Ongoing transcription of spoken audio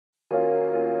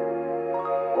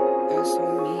That's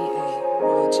on me, ayy.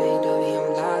 Roll chained up, he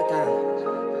on lockdown.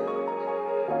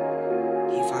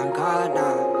 He find God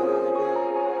now.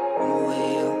 On my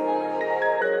way up.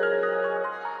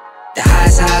 The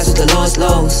highs with the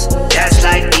lows. That's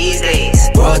life these days.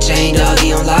 Roll chained up,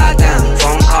 he on lockdown.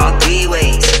 Phone call 3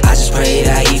 ways. I just pray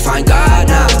that he find God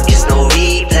now. It's no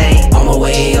replay. On my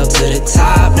way up to the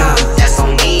top now. That's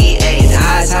on me, ayy. The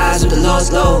highs with the lows.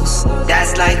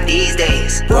 That's life these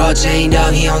days. Roll chained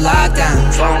up, he on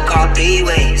lockdown. Phone call 3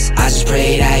 ways. I just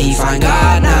pray that he find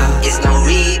God now. It's no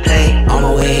replay. On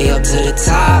my way up to the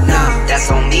top now. That's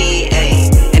on me,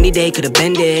 ayy. Any day could've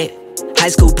been dead. High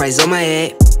school price on my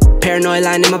head. Paranoid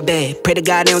lying in my bed. Pray to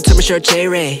God they don't turn my shirt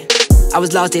red. I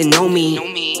was lost, didn't know me.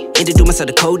 Introduced myself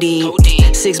to codeine.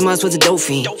 6 months was a dope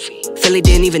fiend. Philly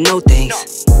didn't even know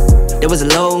things. There was a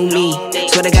low me.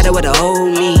 Swear to God it would've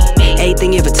owed me.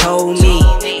 Everything you ever told me.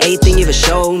 Everything you ever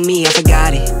showed me. I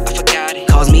forgot it.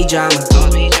 Caused me drama.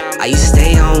 I used to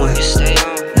stay on one.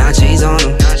 Now I change on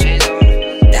them.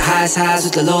 The highs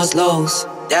with the lows.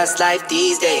 That's life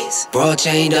these days. Bro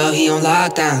chained up, he on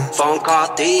lockdown. Phone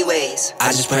call 3 ways.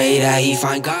 I just pray that he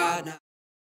find God now.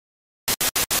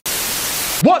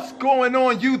 What's going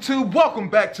on, YouTube? Welcome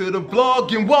back to the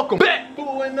vlog and welcome back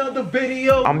for another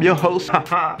video. I'm your host,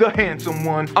 the handsome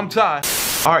one. I'm Ty.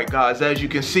 Alright guys, as you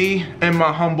can see in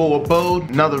my humble abode,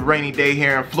 another rainy day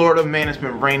here in Florida. Man, it's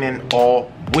been raining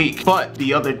all week. But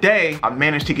the other day, I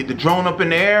managed to get the drone up in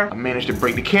the air. I managed to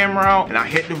break the camera out and I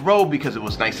hit the road because it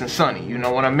was nice and sunny. You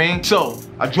know what I mean? So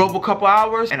I drove a couple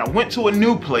hours and I went to a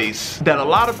new place that a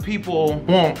lot of people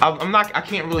won't. I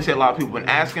can't really say a lot of people been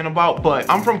asking about, but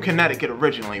I'm from Connecticut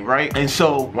originally, right? And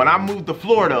so when I moved to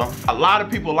Florida, a lot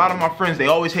of my friends, they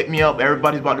always hit me up.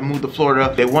 Everybody's about to move to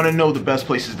Florida. They want to know the best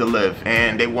places to live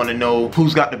and they want to know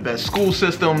who's got the best school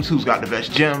systems, who's got the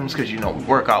best gyms, because you know,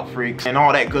 workout freaks and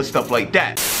all that good stuff like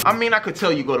that. I mean, I could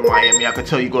tell you go to Miami, I could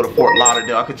tell you go to Fort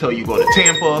Lauderdale, I could tell you go to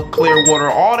Tampa, Clearwater,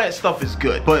 all that stuff is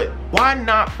good. But why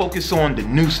not focus on the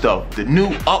new stuff, the new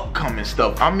upcoming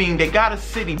stuff? I mean, they got a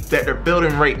city that they're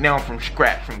building right now from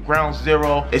scratch, from ground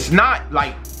zero. It's not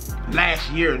like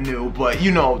last year new, but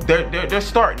you know, they're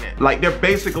starting it. Like, they're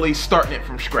basically starting it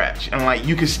from scratch. And like,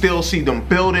 you can still see them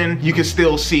building, you can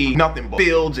still see nothing but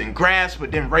fields and grass,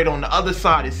 but then right on the other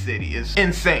side of the city is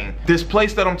insane. This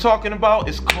place that I'm talking about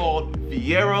is called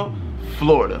Viera,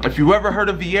 Florida. If you ever heard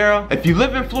of Viera, if you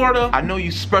live in Florida, I know you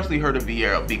especially heard of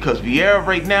Viera because Viera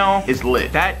right now is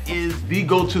lit. That is the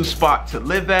go-to spot to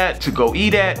live at, to go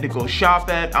eat at, to go shop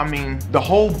at. I mean, the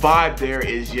whole vibe there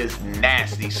is just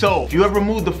nasty. So if you ever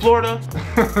move to Florida,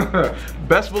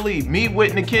 best believe me,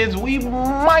 Whitney, the kids, we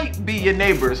might be your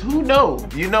neighbors. Who knows?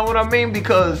 You know what I mean?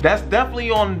 Because that's definitely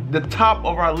on the top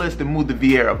of our list to move to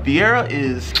Viera. Viera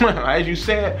is, as you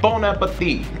said, bon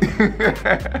appetit.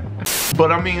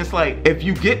 But I mean, it's like, if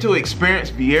you get to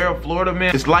experience Viera, Florida,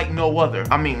 man, it's like no other.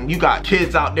 I mean, you got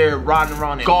kids out there riding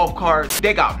around in golf carts.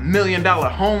 They got $1 million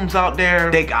homes out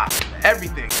there. They got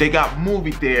everything. They got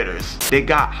movie theaters. They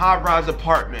got high-rise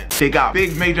apartments. They got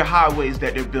big major highways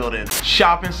that they're building.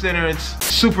 Shopping centers,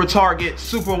 super Target,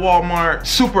 super Walmart,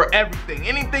 super everything.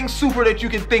 Anything super that you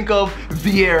can think of,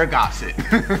 Viera got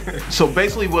it. So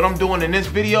basically what I'm doing in this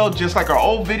video, just like our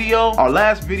old video, our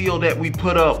last video that we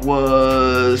put up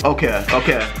was,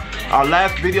 our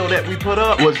last video that we put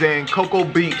up was in Cocoa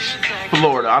Beach,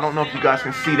 Florida. I don't know if you guys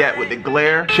can see that with the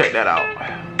glare. Check that out.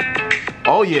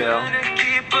 Oh yeah.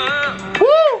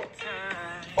 Woo!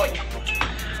 Oh,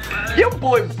 your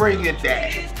boy bringing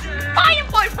that. Oh, your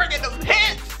boy bringing them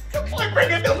hits. Your boy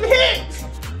bringing them hits.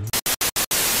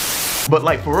 But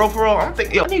like, for real, I'm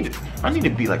thinking, yo, I need to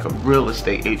be like a real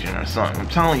estate agent or something. I'm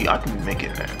telling you, I can be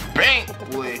making that bank,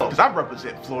 boy. Cause I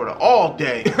represent Florida all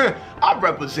day. I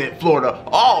represent Florida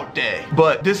all day.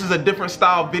 But this is a different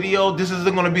style video. This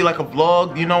isn't gonna be like a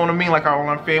vlog, you know what I mean? Like our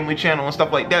own family channel and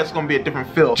stuff like that. It's gonna be a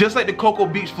different feel. Just like the Cocoa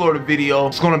Beach, Florida video,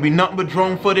 it's gonna be nothing but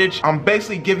drone footage. I'm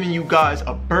basically giving you guys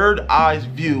a bird-eyes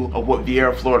view of what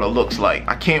Viera, Florida looks like.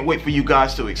 I can't wait for you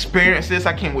guys to experience this.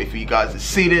 I can't wait for you guys to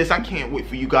see this. I can't wait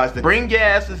for you guys to bring your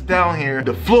asses down here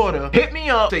to Florida. Hit me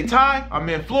up, say, Ty, I'm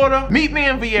in Florida. Meet me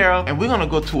in Viera, and we're gonna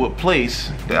go to a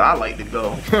place that I like to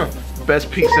go.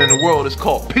 Best pizza in the world is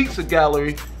called Pizza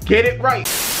Gallery. Get it right.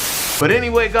 But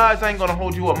anyway, guys, I ain't gonna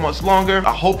hold you up much longer.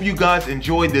 I hope you guys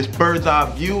enjoyed this bird's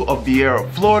eye view of Viera,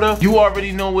 Florida. You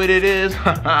already know what it is.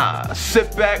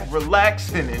 Sit back,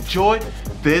 relax, and enjoy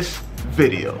this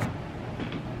video.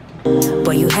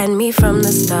 Boy, you had me from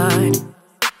the start.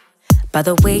 By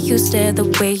the way you stared, the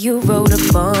way you wrote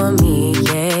upon me,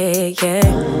 yeah.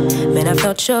 Man, I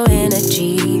felt your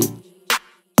energy.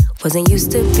 Wasn't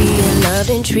used to being loved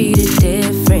and treated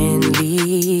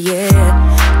differently,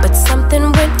 yeah. But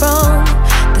something went wrong.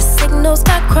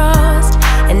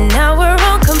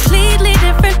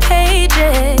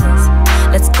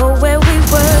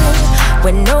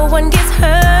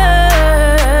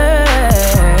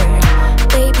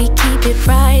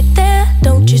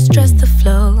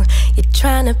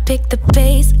 pick the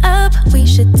pace up, we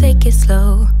should take it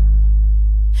slow.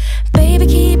 Baby,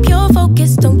 keep your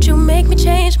focus, don't you make me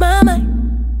change my mind.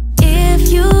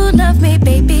 If you love me,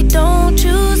 baby, don't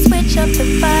you switch up the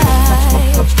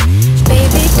vibe.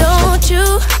 Baby, don't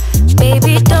you,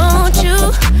 baby, don't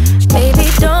you, baby,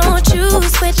 don't you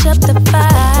switch up the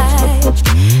vibe.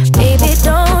 Baby,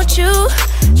 don't you,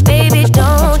 baby,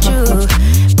 don't you,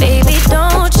 baby,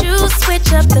 don't you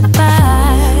switch up the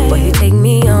vibe. Boy, you take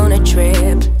me on a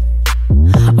trip,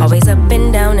 always up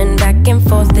and down and back and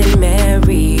forth in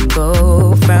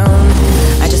merry-go-round.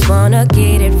 I just wanna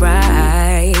get it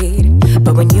right,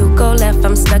 but when you go left,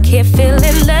 I'm stuck here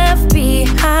feeling left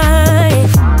behind.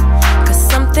 Cause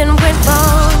something went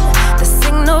wrong, the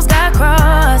signals got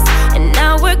crossed, and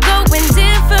now we're going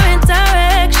different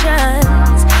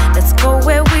directions. Let's go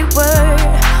where we were,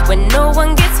 when no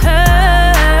one gets hurt.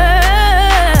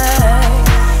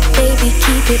 Baby,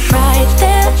 keep it right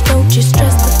there, don't you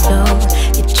stress the flow.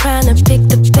 You're trying to pick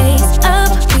the pace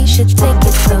up, we should take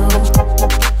it slow.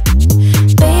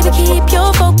 Baby, keep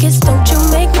your focus, don't you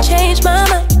make me change my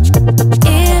mind.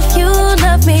 If you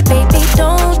love me, baby,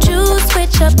 don't you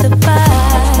switch up the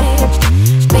vibe.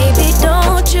 Baby,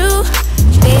 don't you,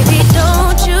 baby,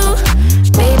 don't you,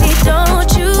 baby,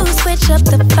 don't you switch up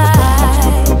the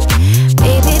vibe.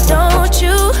 Baby, don't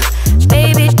you,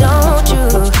 baby, don't you,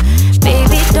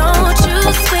 baby, don't you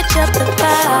switch up the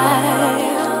vibe.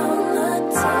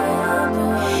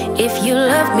 If you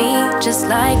love me just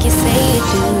like you say you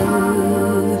do,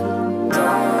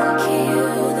 don't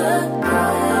kill the good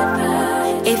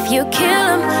vibes. If you kill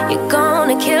them, you're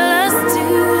gonna kill us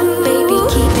too. Baby,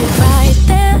 keep it right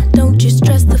there, don't you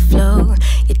stress the flow.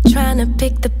 You're trying to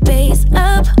pick the pace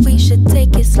up, we should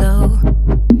take it slow.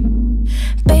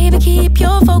 Baby, keep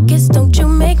your focus, don't you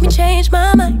make me change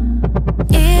my mind.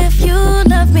 If you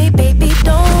love me, baby,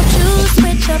 don't you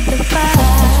switch up the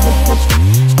vibe.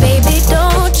 Baby,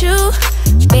 don't you,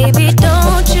 baby,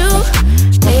 don't you,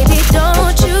 baby,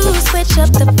 don't you switch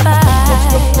up the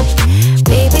vibe.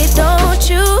 Baby, don't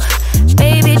you,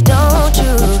 baby, don't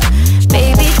you,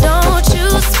 baby, don't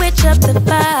you switch up the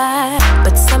vibe.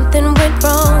 But something went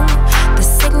wrong, the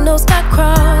signals got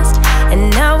crossed, and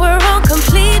now we're on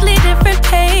completely different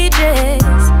pages.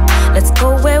 Let's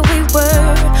go where we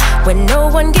were, where no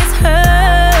one gets hurt.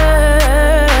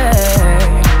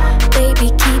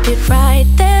 Baby, keep it right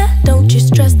there, don't you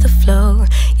stress the flow.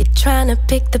 You're trying to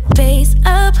pick the pace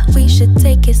up, we should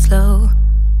take it slow.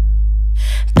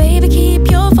 Baby, keep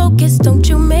your focus, don't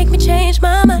you make me change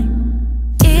my mind.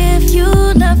 If you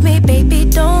love me, baby,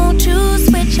 don't you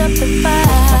switch up the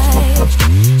vibe.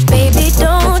 Baby,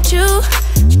 don't you,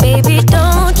 baby,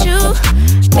 don't you,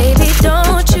 baby,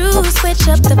 don't you switch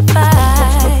up the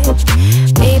vibe.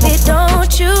 Baby,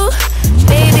 don't you,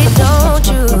 baby, don't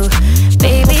you,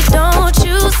 baby, don't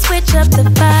you switch up the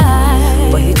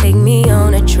vibe. Boy, you take me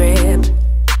on a trip,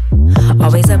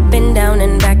 always up and down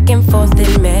and back and forth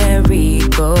in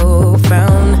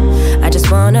merry-go-round. I just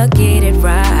wanna get it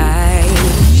right,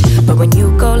 but when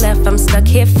you go left, I'm stuck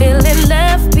here feeling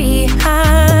left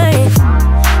behind.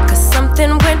 Cause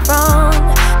something went wrong,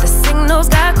 the signals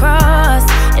got crossed,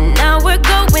 and now we're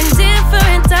going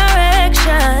different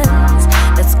directions.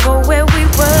 Let's go where we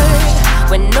were,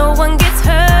 when no one gets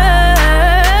hurt.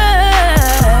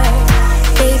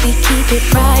 Baby, keep it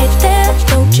right there,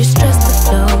 don't you stress the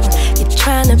flow. You're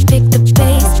trying to pick the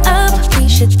pace up, we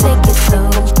should take it slow.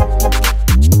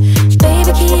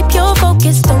 Baby, keep your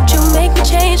focus, don't you make me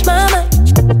change my mind.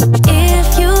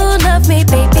 If you love me,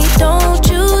 baby, don't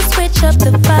you switch up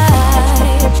the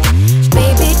vibe.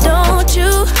 Baby, don't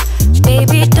you,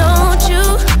 baby, don't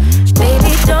you,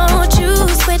 baby, don't you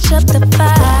switch up the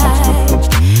vibe.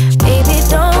 Baby,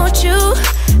 don't you,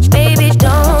 baby,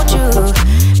 don't you,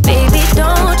 baby,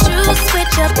 don't you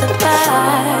switch up the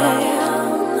vibe.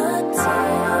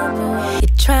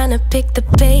 You're trying to pick the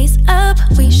pace up,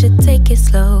 we should take it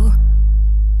slow.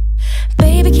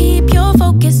 Baby, keep your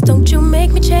focus, don't you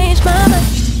make me change my mind.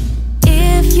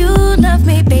 If you love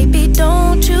me, baby,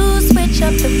 don't you switch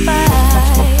up the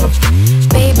vibe.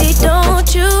 Baby,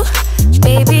 don't you,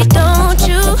 baby, don't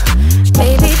you,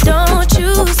 baby, don't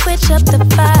you switch up the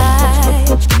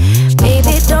vibe.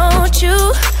 Baby, don't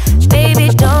you, baby,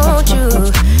 don't you,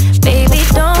 baby,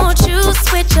 don't you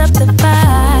switch up the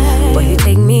vibe. Boy, you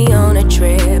take me on a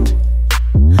trip,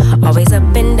 always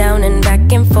up and down and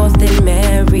back and forth in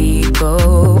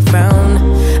merry-go-round.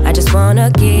 I just wanna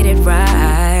get it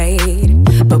right,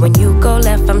 but when you go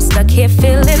left, I'm stuck here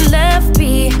feeling left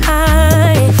behind.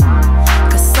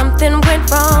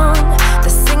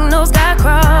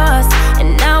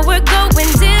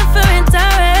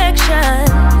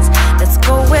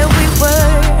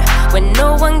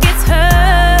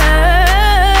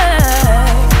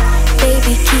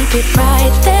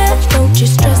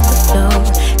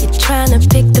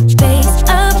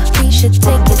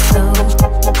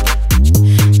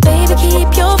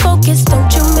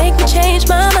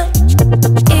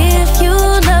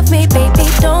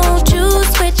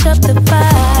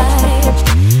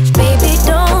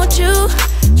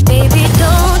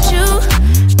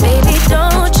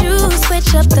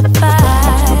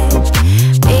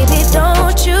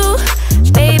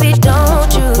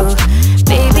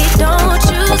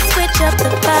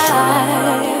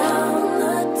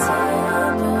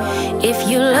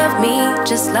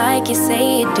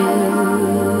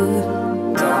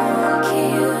 Don't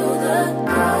kill the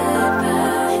good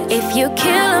vibes. If you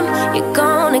kill them, you're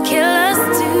gonna kill us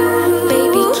too.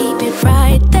 Baby, keep it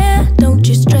right there, don't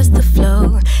you stress the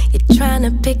flow. You're trying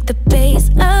to pick the pace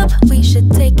up